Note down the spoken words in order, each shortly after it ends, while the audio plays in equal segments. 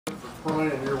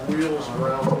prying your wheels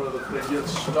around with it, they get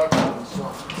stuck on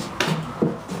something.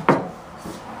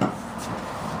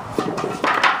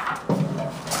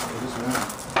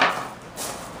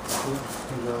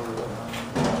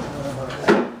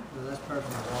 That's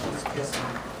perfect. This kiss is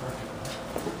perfect.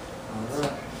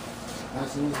 Alright.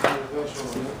 Nice and easy to brush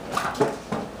over here.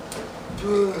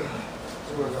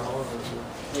 Towards all over here.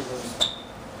 Here goes.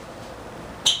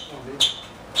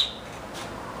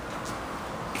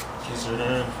 Kiss her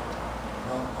hand.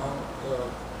 A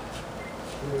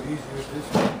little easier with this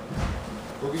one.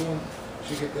 Go get one.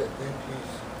 She get that thin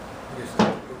piece. Get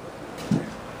some.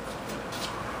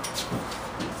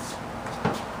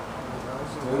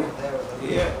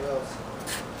 Yeah.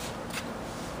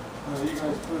 You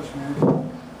guys push, man.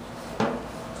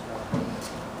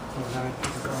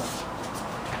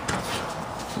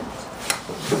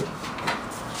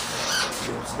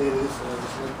 Stay this side,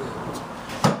 just like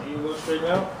that. You go straight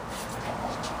out?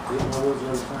 Get my wheels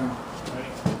every time.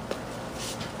 Right.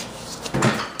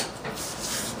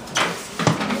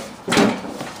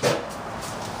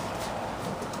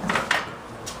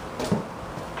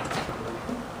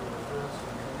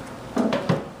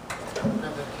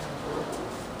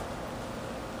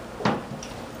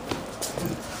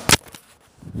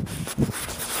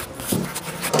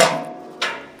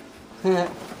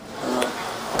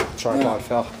 Tripod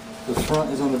fell. The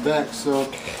front is on the back, so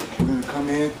we're going to come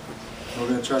in. We're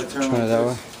going to try to turn Try it that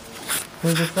way.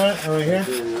 Where's the front? Right here?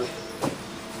 There you go.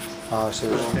 Oh, I see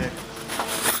what you're saying.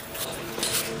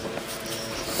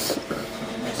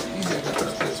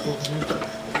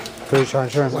 Pretty trying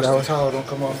to turn it Watch that the way. towel don't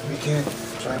come off if you can.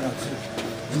 Try not to.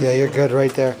 Yeah, you're good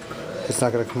right there. It's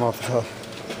not going to come off at all.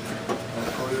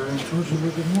 Pull your in towards you a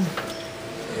little bit more.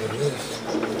 There it is.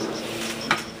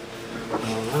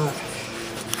 Alright.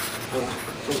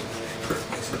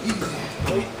 Nice and easy.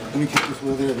 Let me kick this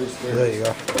wheel there. There you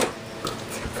go.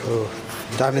 Cool.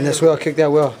 Dive in this wheel. Kick that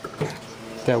wheel.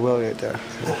 That wheel right there.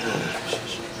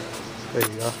 There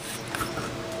you go.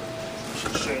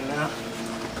 Straighten out.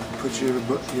 Put your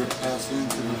ass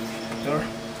into the Door.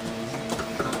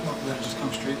 let it just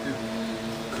come straight through.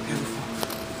 Beautiful.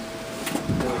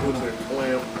 With the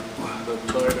clamp, the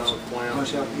tie-down clamp.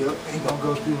 Watch out. Yep. Ain't gonna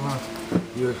go through, huh?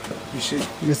 You should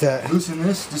What's that? loosen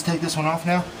this. Just take this one off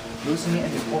now. Loosen it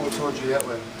and just pull it towards you that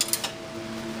way.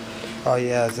 Oh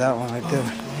yeah, it's that one right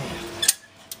there.